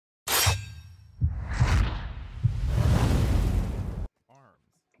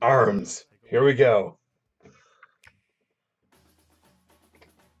Arms. Here we go.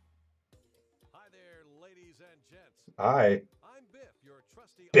 Hi there, ladies and gents. Hi. I'm Biff, your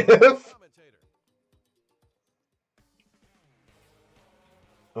trusty arms Biff? commentator.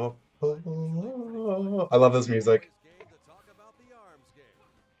 Oh. I love this Fighters usually music. this game to talk about the arms game.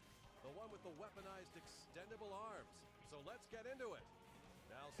 The one with the weaponized extendable arms. So let's get into it.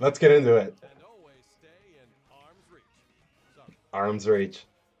 Now Let's stay get into alert it. and always stay in arm's reach. Sorry. Arms reach.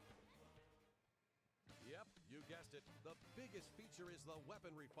 Yep, you guessed it. The biggest feature is the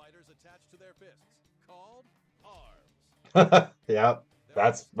weaponry fighters attached to their fists, called arms. Yep, There are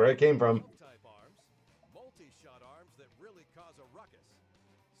that's where it came from. type arms, multi-shot arms that really cause a ruckus,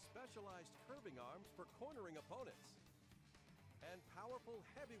 specialized curving arms for cornering opponents, and powerful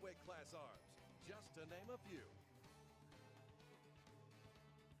heavyweight class arms, just to name a few.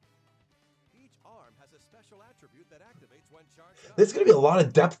 Each arm has a special attribute that activates when charged up. There's gonna be a lot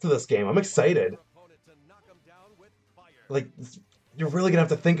of depth to this game. I'm excited. Your opponent to knock 'em down with fire. Like, you're really gonna have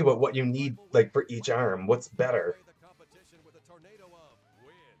to think about what you need, like, for each arm. What's better? Away the competition with a tornado of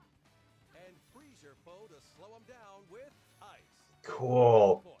wind, and freeze your foe to slow 'em down with ice.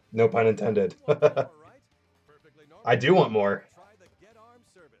 Cool. No pun intended. You want more, right? Perfectly normal. I do want more. Try the Get Arms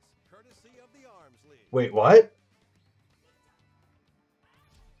service, courtesy of the Arms League. Wait, what?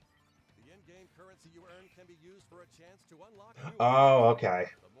 The in-game currency you earn can be used for a chance to unlock new Oh, arms. okay.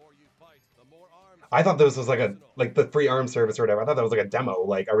 The more you fight, the more arms I thought this was like a arsenal. like the free arm service or whatever. I thought that was like a demo.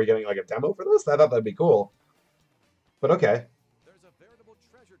 Like, are we getting like a demo for this? I thought that'd be cool. But okay. There's a veritable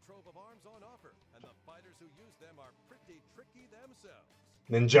treasure trove of arms on offer, and the fighters who use them are pretty tricky themselves.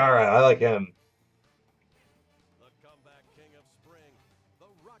 Ninjara, I like him. The comeback king of spring, the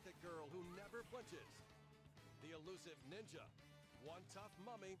rocket girl who never flinches, the elusive ninja, one tough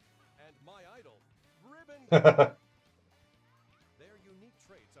mummy, and my idol, Ribbon Girl. Their unique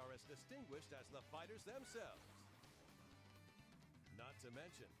traits are as distinguished as the fighters themselves. Not to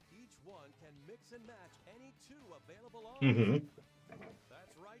mention, each one can mix and match any two available arms. Mm-hmm.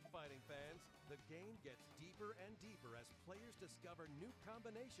 That's right, fighting fans. The game gets deeper and deeper as players discover new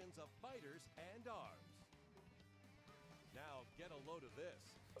combinations of fighters and arms. Now, get a load of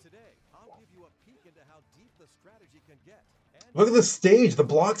this. Today, I'll give you a peek into how deep the strategy can get. And Look at the stage. The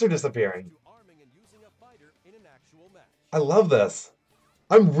blocks are disappearing. to arming and using a fighter in an actual match. I love this.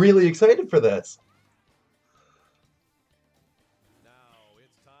 I'm really excited for this. Now,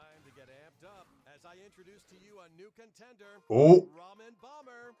 it's time to get amped up as I introduce to you a new contender. Ooh, Ramen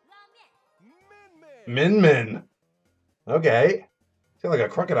Bomber. Minmin. Minmin. Okay. I feel like a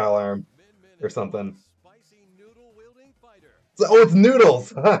crocodile arm. Minmin Or is something. a spicy noodle-wielding fighter. Oh, it's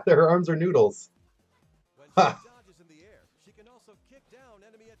noodles. Her arms are noodles. When she Ha. dodges in the air, she can also kick down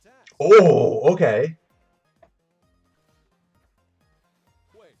enemy attacks. Oh, okay.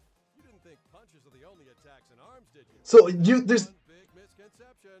 Wait, you didn't think punches are the only attacks in arms, did you? So That's there's one big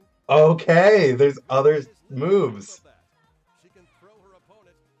misconception. okay. There's Her other attack is literally moves. proof of that. She can throw her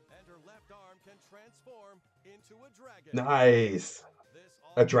opponent, and her left arm can transform into a dragon. Nice. This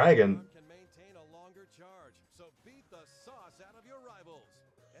A all-weather dragon. arm can maintain a longer charge, so beat the sauce out of your rivals.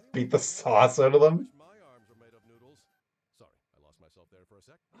 Anyone Beat the who wants sauce to out of them. wish my arms are made of noodles. Sorry, I lost myself there for a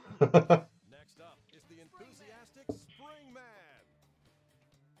sec. Next up is the enthusiastic Spring Man.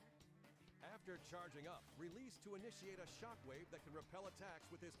 After charging up, release to initiate a shockwave that can repel attacks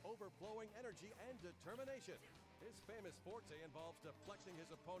with his overflowing energy and determination. His famous forte involves deflecting his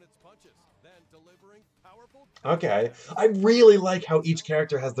opponent's punches, then delivering powerful Okay. counterattacks. I really like how each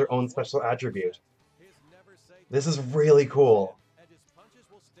character has their own special attribute. His never say This is die really kicks cool. in, and his punches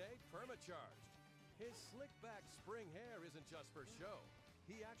will stay perma-charged. His slick-back spring hair isn't just for show.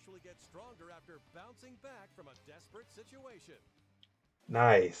 He actually gets stronger after bouncing back from a desperate situation.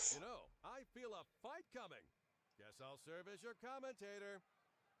 Nice. You know, I feel a fight coming. Guess I'll serve as your commentator.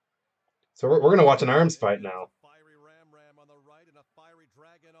 So we're gonna watch an arms fight now. A fiery ram on the right and a fiery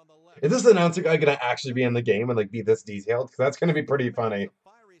dragon on the left. Is this announcer guy gonna actually be in the game and like be this detailed? Because that's gonna be pretty funny. A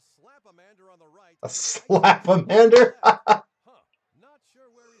fiery slap-a-mander on the right. A and icy slap-a-mander? on the left. Huh. Not sure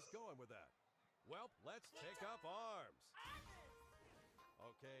where he's going with that. Well, let's take up arms.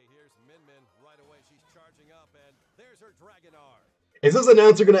 Okay, here's Minmin. Right away, she's charging up, and there's her dragon arm. Is this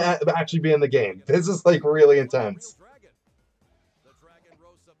announcer gonna actually be in the game? This is like really intense. Dragon. The dragon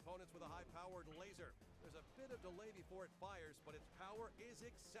roasts opponents with a high-powered laser. There's a bit of delay before it fires, but its power is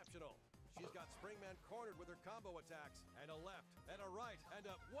exceptional. She's got Springman cornered with her combo attacks, and a left, and a right, and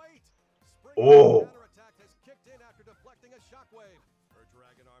a wait! Oh. Springman's counterattack has kicked in after deflecting a shockwave. Her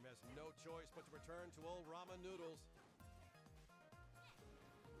dragon arm has no choice but to return to old ramen noodles.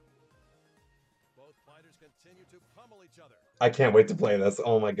 Both Both fighters continue to pummel each other. I can't wait to play this.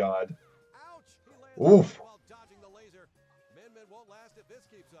 Oh my god. Ouch! He lands Oof. while dodging the laser. Minmin won't last if this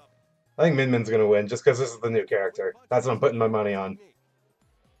keeps up. I think Minmin's gonna win just because this is the new character. That's what I'm putting my money on.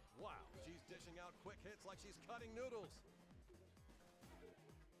 Wow, she's dishing out quick hits like she's cutting noodles.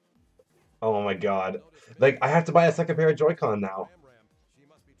 Oh my god. Like, I have to buy a second pair of Joy-Con now. She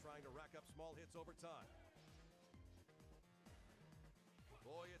must be trying to rack up small hits over time.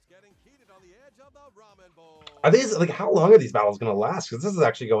 Boy, it's getting heated on the edge of the ramen bowl. Are these, like, how long are these battles gonna last? Because this is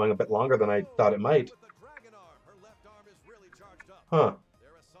actually going a bit longer than I thought it might. With the dragon arm, her left arm is really charged up. Huh.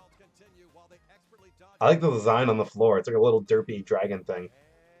 Their assaults continue while they expertly dodge. I like the design on the floor. It's like a little derpy dragon thing.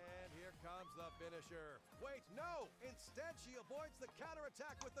 And here comes the finisher. Wait, no! Instead, she avoids the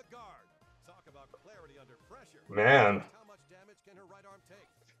counterattack with the guard. Talk about clarity under pressure. Man. How much damage can her right arm take?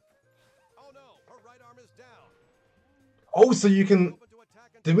 Oh no, her right arm is down. Oh, so you can... Open to attack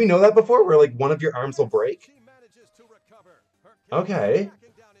and Did we know that before? Where, like, one of your arms will break? she manages to recover. Her kick Okay.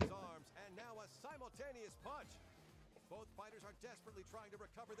 smacking down his arms, and now a simultaneous punch. Both fighters are desperately trying to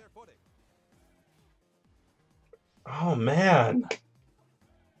recover their footing. Oh, man.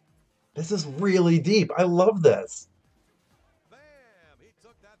 This is really deep. I love this. Bam! He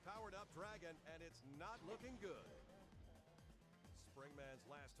took that powered up dragon, and it's not looking good. Springman's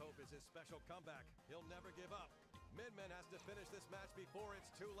last hope is his special comeback. He'll never give up. Minmin has to finish this match before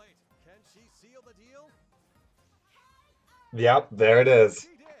it's too late. Can she seal the deal? Yep, there it is. She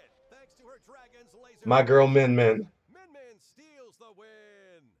did, thanks to her dragon's laser. My girl Minmin. Minmin steals the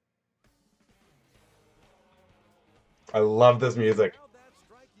win. I love this music. How'd that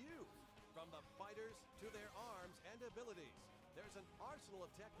strike you? From the fighters to their arms and abilities, there's an arsenal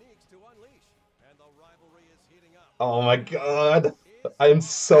of techniques to unleash, and the rivalry is heating up. Oh my god. I am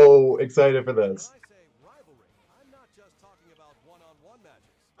so excited for When this. I say rivalry, I'm not just talking about one-on-one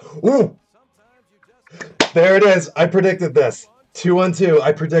matches. Ooh! Sometimes you just There it is. I predicted this. 2-on-2.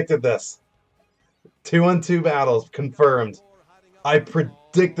 I predicted this. 2-on-2 battles confirmed. I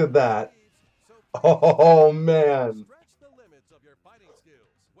predicted that. Oh man.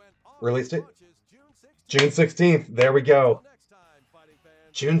 Release date? June 16th. There we go.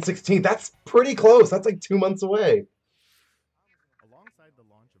 June 16th. That's pretty close. That's like 2 months away. Alongside the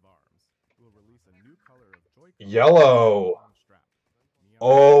launch of ARMS, we'll release a new color of Joy-Con Yellow. strap. Neon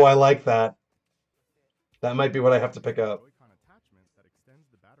Oh, I like that. That might be what I have to pick up. Joy-Con attachment that extends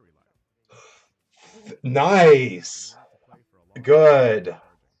the battery life. Nice. Allow it to play for a long Good. time.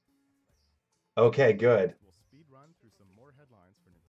 Okay, good.